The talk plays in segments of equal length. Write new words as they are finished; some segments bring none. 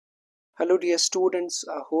Hello dear students,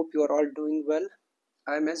 I hope you are all doing well.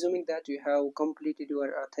 I am assuming that you have completed your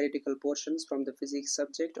theoretical portions from the physics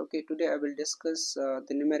subject. Okay, today I will discuss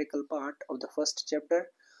the numerical part of the first chapter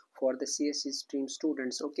for the CSE stream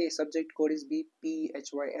students. Okay, subject code is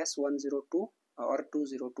BPHYS 102 or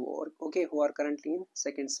 202, or okay, who are currently in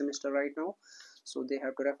second semester right now. So they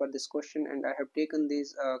have to refer this question, and I have taken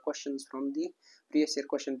these questions from the previous year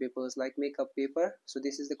question papers like makeup paper. So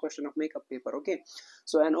this is the question of makeup paper. Okay,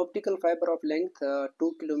 so an optical fiber of length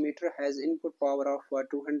 2 kilometer has input power of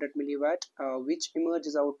 200 milliwatt, which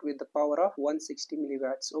emerges out with the power of 160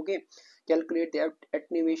 milliwatts. Okay, calculate the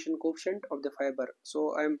attenuation coefficient of the fiber.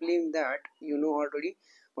 So I am believing that you know already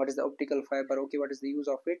what is the optical fiber. Okay, what is the use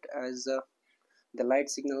of it, as the light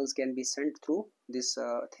signals can be sent through this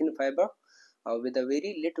thin fiber with a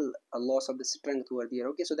very little loss of the strength over there.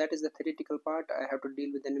 Okay, so that is the theoretical part. I have to deal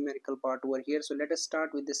with the numerical part over here. So let us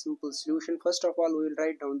start with the simple solution. First of all, we will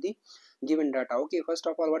write down the given data. Okay, first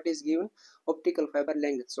of all, what is given? Optical fiber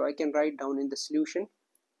length. So I can write down in the solution,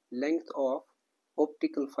 length of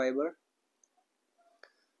optical fiber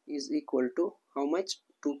is equal to how much?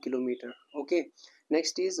 2 kilometer. Okay,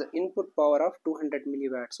 next is input power of 200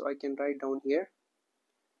 milliwatt. So I can write down here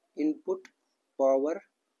input power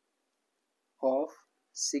of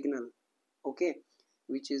signal, okay,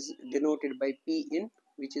 which is denoted by P in,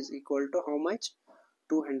 which is equal to how much?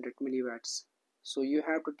 200 milliwatts. So you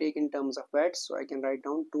have to take in terms of watts. So I can write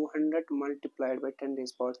down 200 multiplied by 10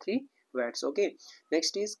 raised power 3 watts. Okay,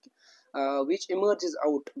 next is which emerges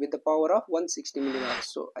out with the power of 160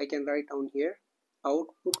 milliwatts. So I can write down here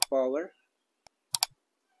output power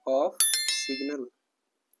of signal,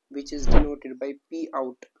 which is denoted by P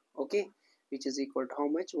out. Okay, which is equal to how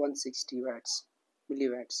much? 160 watts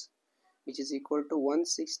milliwatts, which is equal to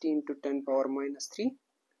 160 into 10 power minus 3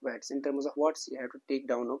 watts. In terms of watts, you have to take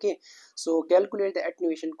down. Okay, so calculate the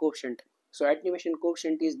attenuation coefficient. So attenuation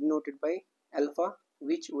coefficient is denoted by alpha,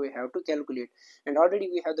 which we have to calculate, and already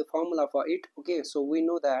we have the formula for it. Okay, so we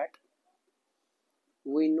know that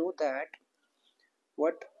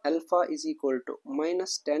what alpha is equal to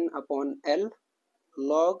minus 10 upon L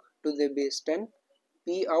log to the base 10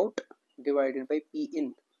 P out divided by P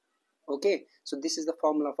in. Okay, so this is the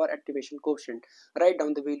formula for attenuation coefficient. Write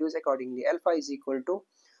down the values accordingly. Alpha is equal to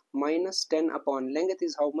minus 10 upon length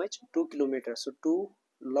is how much? 2 kilometers. So 2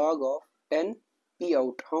 log of 10 P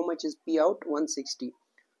out. How much is P out? 160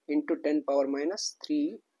 into 10 power minus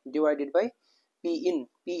 3 divided by P in.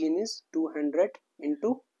 P in is 200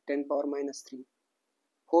 into 10 power minus 3.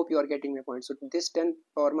 Hope you are getting my point. So this 10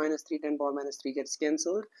 power minus 3, 10 power minus 3 gets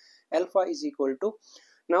cancelled. Alpha is equal to,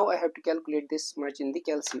 now I have to calculate this much in the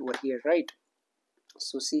calci over here, right?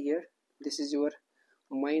 So see here, this is your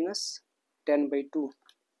minus 10 by 2,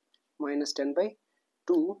 minus 10 by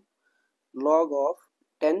 2 log of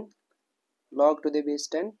 10 log to the base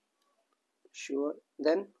 10, sure,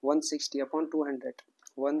 then 160 upon 200,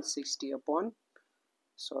 160 upon,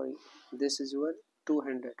 sorry, this is your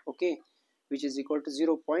 200. Okay, which is equal to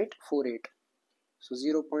 0.48. So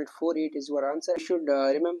 0.48 is your answer. You should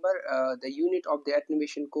remember the unit of the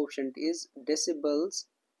attenuation coefficient is decibels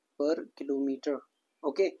per kilometer.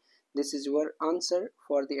 Okay, this is your answer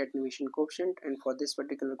for the attenuation coefficient and for this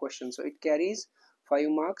particular question. So it carries 5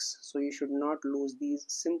 marks. So you should not lose these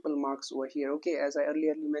simple marks over here. Okay, as I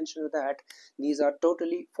earlier mentioned that these are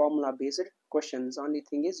totally formula based questions. Only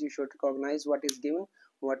thing is you should recognize what is given,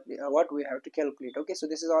 what we have to calculate. Okay, so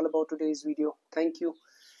this is all about today's video. Thank you.